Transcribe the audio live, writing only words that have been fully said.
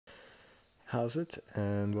How's it?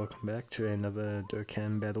 And welcome back to another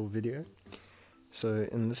Dokkan battle video. So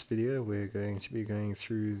in this video we're going to be going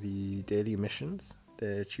through the daily missions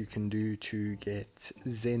that you can do to get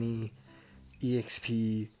Zenny,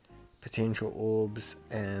 EXP, potential orbs,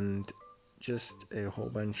 and just a whole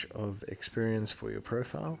bunch of experience for your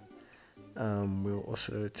profile. We'll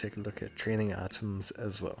also take a look at training items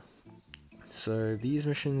as well. So these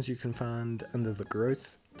missions you can find under the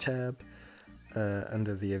growth tab,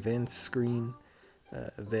 under the events screen.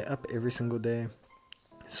 They're up every single day,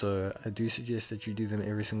 so I do suggest that you do them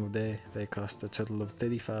every single day. They cost a total of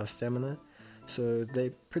 35 stamina, so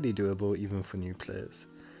they're pretty doable even for new players.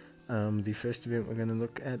 The first event we're going to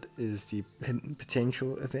look at is the hidden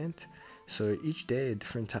potential event. So each day a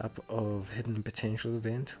different type of hidden potential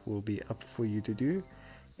event will be up for you to do.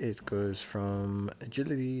 It goes from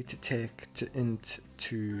agility to tech to int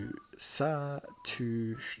to SA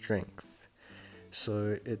to strength.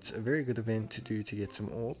 So it's a very good event to do to get some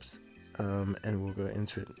orbs, and we'll go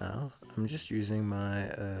into it now. I'm just using my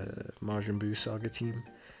Majin Buu Saga team.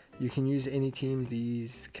 You can use any team.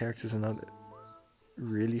 These characters are not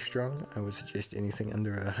really strong. I would suggest anything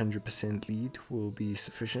under 100% lead will be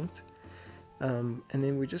sufficient. And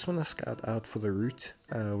then we just want to scout out for the route.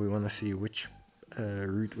 We want to see which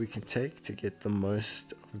route we can take to get the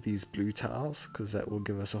most of these blue tiles, because that will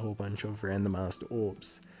give us a whole bunch of randomized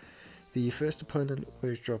orbs. The first opponent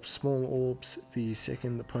always drops small orbs, the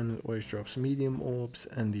second opponent always drops medium orbs,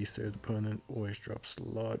 and the third opponent always drops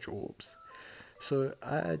large orbs. So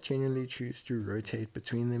I generally choose to rotate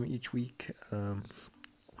between them each week.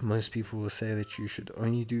 Most people will say that you should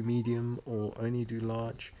only do medium or only do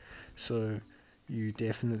large, so you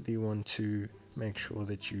definitely want to make sure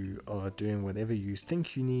that you are doing whatever you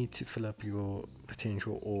think you need to fill up your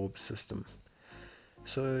potential orb system.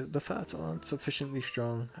 So the fights aren't sufficiently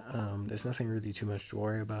strong. There's nothing really too much to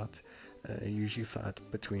worry about. You usually fight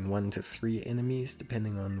between 1 to 3 enemies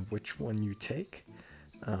depending on which one you take.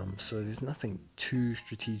 So there's nothing too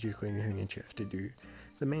strategic or anything that you have to do.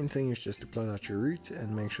 The main thing is just to plot out your route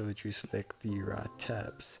and make sure that you select the right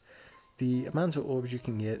tabs. The amount of orbs you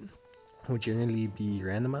can get will generally be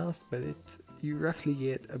randomized, but you roughly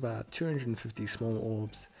get about 250 small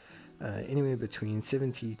orbs, anywhere between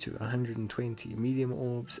 70 to 120 medium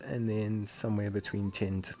orbs, and then somewhere between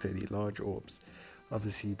 10 to 30 large orbs,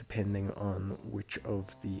 obviously depending on which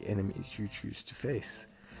of the enemies you choose to face.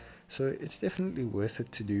 So it's definitely worth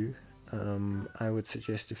it to do. I would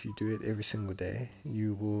suggest if you do it every single day,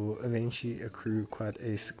 you will eventually accrue quite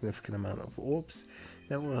a significant amount of orbs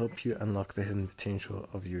that will help you unlock the hidden potential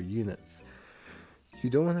of your units. You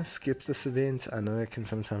don't want to skip this event. I know it can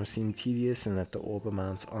sometimes seem tedious and that the orb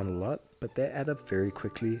amounts aren't a lot, but they add up very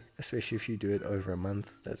quickly, especially if you do it over a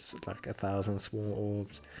month. That's like 1,000 small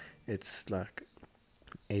orbs. It's like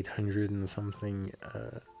 800 and something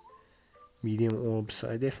medium orbs, so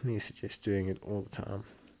I definitely suggest doing it all the time.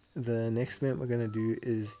 The next event we're going to do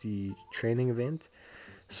is the training event.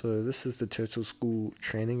 So this is the Turtle School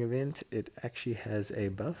training event. It actually has a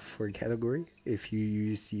buff for a category. If you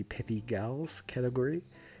use the Peppy Gals category,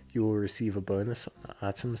 you will receive a bonus on the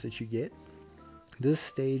items that you get. This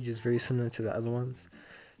stage is very similar to the other ones,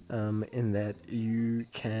 in that you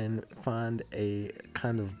can find a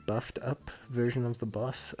kind of buffed up version of the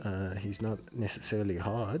boss. He's not necessarily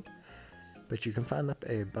hard, but you can find up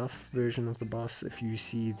a buff version of the boss. If you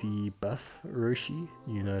see the buff Roshi,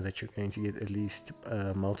 you know that you're going to get at least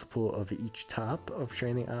a multiple of each type of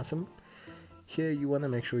training item. Here you want to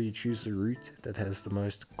make sure you choose the route that has the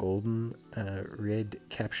most golden red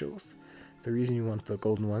capsules. The reason you want the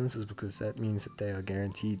golden ones is because that means that they are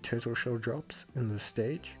guaranteed turtle shell drops in this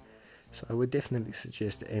stage. So I would definitely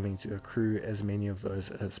suggest aiming to accrue as many of those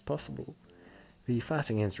as possible. The fight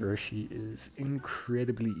against Roshi is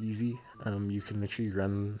incredibly easy. You can literally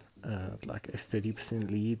run like a 30%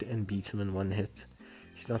 lead and beat him in one hit.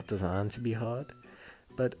 He's not designed to be hard,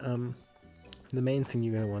 but the main thing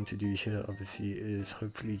you're going to want to do here obviously is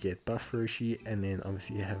hopefully get buff Roshi, and then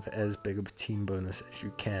obviously have as big of a team bonus as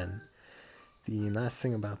you can. The nice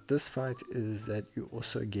thing about this fight is that you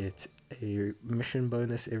also get a mission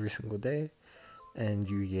bonus every single day, and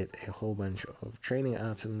you get a whole bunch of training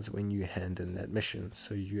items when you hand in that mission.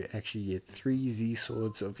 So you actually get 3 Z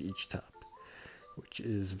swords of each type, which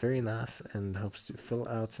is very nice and helps to fill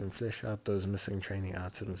out and flesh out those missing training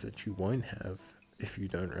items that you won't have if you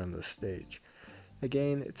don't run this stage.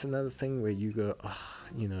 Again, it's another thing where you go,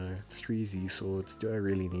 oh, 3 Z swords, do I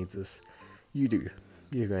really need this? You do.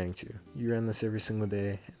 You're going to. You run this every single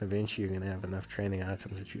day, and eventually you're going to have enough training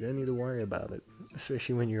items that you don't need to worry about it,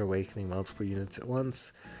 especially when you're awakening multiple units at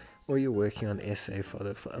once, or you're working on SA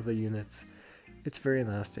fodder for other units. it's very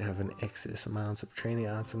nice to have an excess amount of training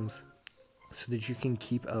items so that you can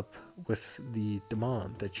keep up with the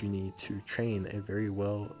demand that you need to train a very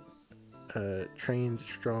well trained,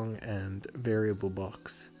 strong, and variable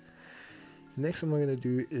box. The next one we're going to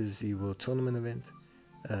do is the World Tournament event.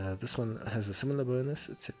 This one has a similar bonus,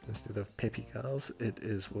 except instead of Peppy Gals, it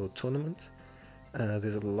is World Tournament.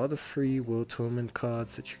 There's a lot of free World Tournament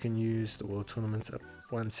cards that you can use. The World Tournament's up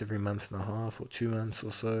once every month and a half or 2 months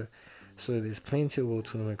or so. So there's plenty of World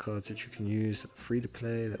Tournament cards that you can use free to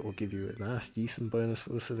play that will give you a nice decent bonus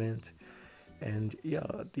for this event. And yeah,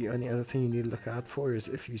 the only other thing you need to look out for is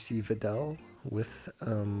if you see Vidal with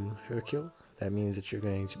Hercule, that means that you're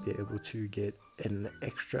going to be able to get an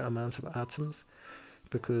extra amount of items,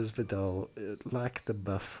 because Vidal, like the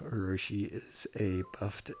buff Orochi, is a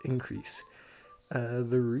buffed increase.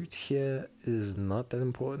 The route here is not that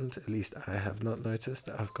important, at least I have not noticed.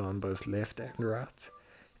 I've gone both left and right,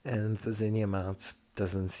 and the Zenny amount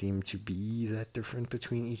doesn't seem to be that different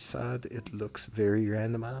between each side. It looks very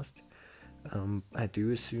randomized. I do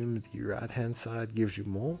assume the right hand side gives you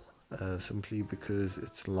more, simply because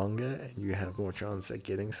it's longer and you have more chance at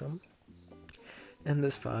getting some. And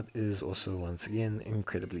this fight is also once again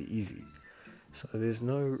incredibly easy. So there's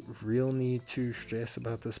no real need to stress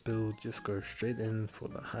about this build. Just go straight in for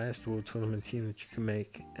the highest World Tournament team that you can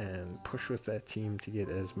make and push with that team to get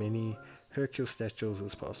as many Hercule statues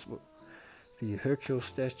as possible. The Hercule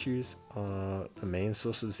statues are the main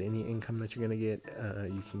source of any income that you're going to get.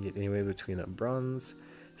 You can get anywhere between a bronze,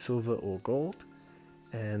 silver, or gold.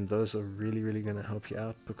 And those are really going to help you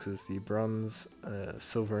out, because the bronze,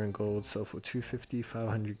 silver, and gold sell for 250,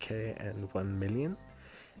 500k, and 1 million.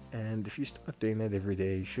 And if you start doing that every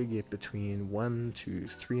day, you should get between 1 to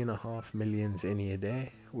 3.5 million zenny a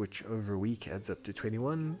day, which over a week adds up to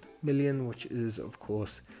 21 million, which is of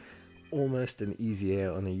course almost an easy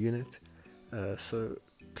air on a unit. So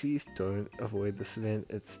please don't avoid this event.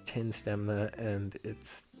 It's 10 stamina and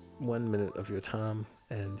it's 1 minute of your time,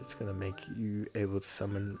 and it's going to make you able to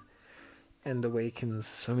summon and awaken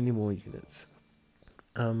so many more units.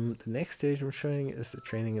 The next stage I'm showing is the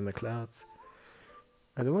training in the clouds.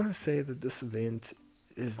 I don't want to say that this event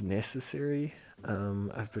is necessary.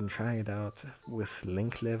 I've been trying it out with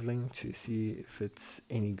link leveling to see if it's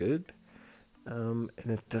any good, and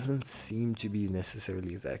it doesn't seem to be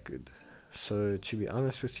necessarily that good. So to be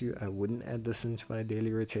honest with you, I wouldn't add this into my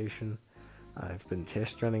daily rotation. I've been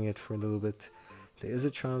test running it for a little bit. There is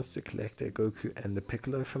a chance to collect a Goku and a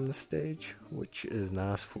Piccolo from this stage, which is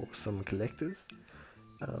nice for some collectors.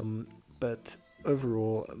 But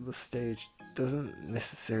overall, the stage doesn't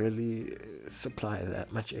necessarily supply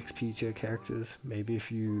that much XP to your characters. Maybe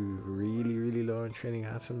if you really low on training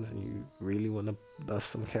items and you really want to buff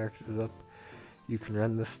some characters up, you can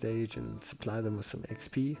run this stage and supply them with some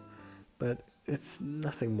XP, but it's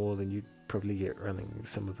nothing more than you'd probably get running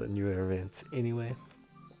some of the newer events anyway.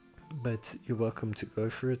 But you're welcome to go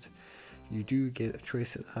for it. You do get a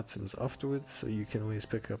choice of items afterwards, so you can always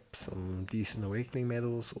pick up some decent awakening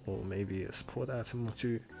medals or maybe a support item or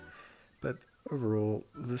two. But overall,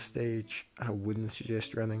 this stage I wouldn't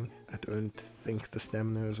suggest running. I don't think the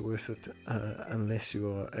stamina is worth it unless you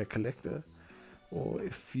are a collector, or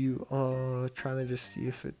if you are trying to just see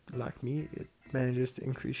if it, like me, it manages to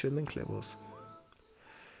increase your link levels.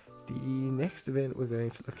 The next event we're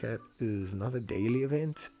going to look at is not a daily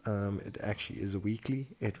event. It actually is a weekly.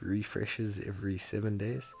 It refreshes every 7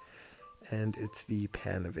 days, and it's the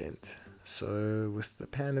Pan event. So with the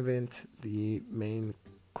Pan event, the main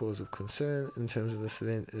cause of concern in terms of this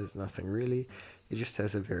event is nothing really. It just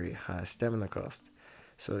has a very high stamina cost.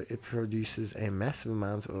 So it produces a massive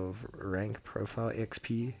amount of rank profile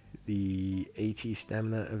XP. The 80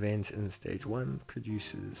 stamina event in stage 1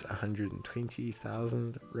 produces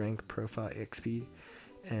 120,000 rank profile XP,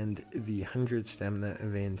 and the 100 stamina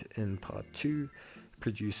event in part 2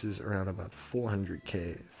 produces around about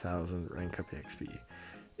 400,000 rank up XP.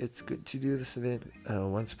 It's good to do this event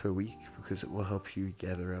once per week, because it will help you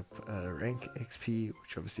gather up rank XP,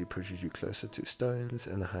 which obviously pushes you closer to stones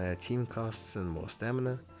and higher team costs and more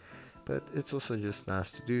stamina. But it's also just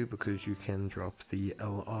nice to do because you can drop the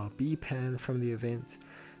LRB pan from the event,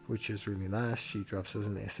 which is really nice. She drops as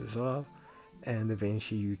an SSR, and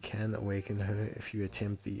eventually you can awaken her if you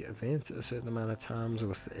attempt the event a certain amount of times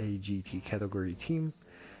with a GT category team.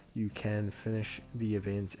 You can finish the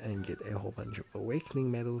event and get a whole bunch of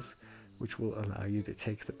awakening medals, which will allow you to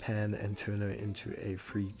take the pan and turn her into a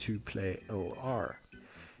free-to-play LR.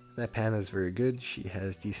 That pan is very good. She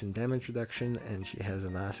has decent damage reduction, and she has a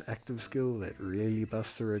nice active skill that really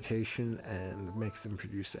buffs the rotation and makes them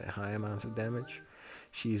produce a high amount of damage.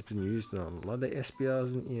 She's been used on a lot of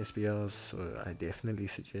SBRs and ESBRs, so I definitely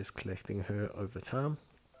suggest collecting her over time.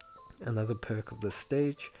 Another perk of this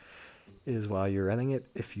stage is while you're running it,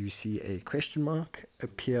 if you see a question mark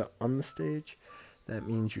appear on the stage, that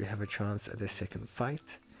means you have a chance at a second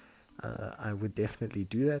fight. I would definitely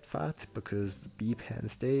do that fight because the B-Pan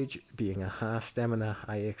stage, being a high stamina,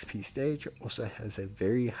 high XP stage, also has a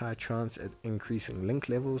very high chance at increasing link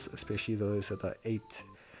levels, especially those at the 8,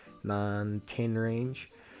 9, 10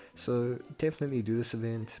 range. So definitely do this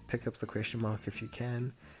event, pick up the question mark if you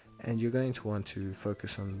can, and you're going to want to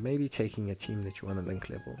focus on maybe taking a team that you want to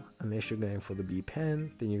link level. Unless you're going for the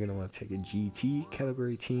B-Pan, then you're going to want to take a GT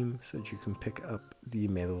category team so that you can pick up the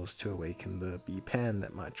medals to awaken the B-Pan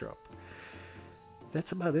that might drop.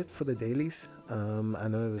 That's about it for the dailies. I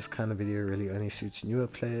know this kind of video really only suits newer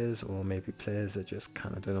players, or maybe players that just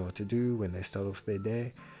kind of don't know what to do when they start off their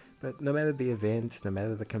day. But no matter the event, no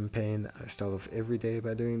matter the campaign, I start off every day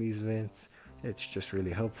by doing these events. It's just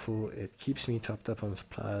really helpful. It keeps me topped up on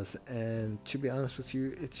supplies, and to be honest with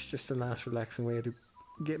you, it's just a nice relaxing way to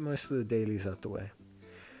get most of the dailies out the way.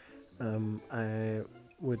 I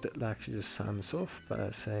would like to just sign this off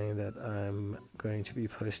by saying that I'm going to be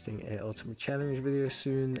posting a Ultimate Challenge video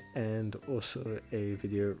soon, and also a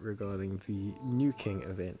video regarding the New King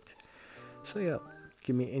event. So yeah,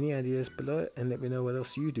 give me any ideas below and let me know what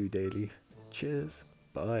else you do daily. Cheers,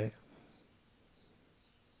 bye.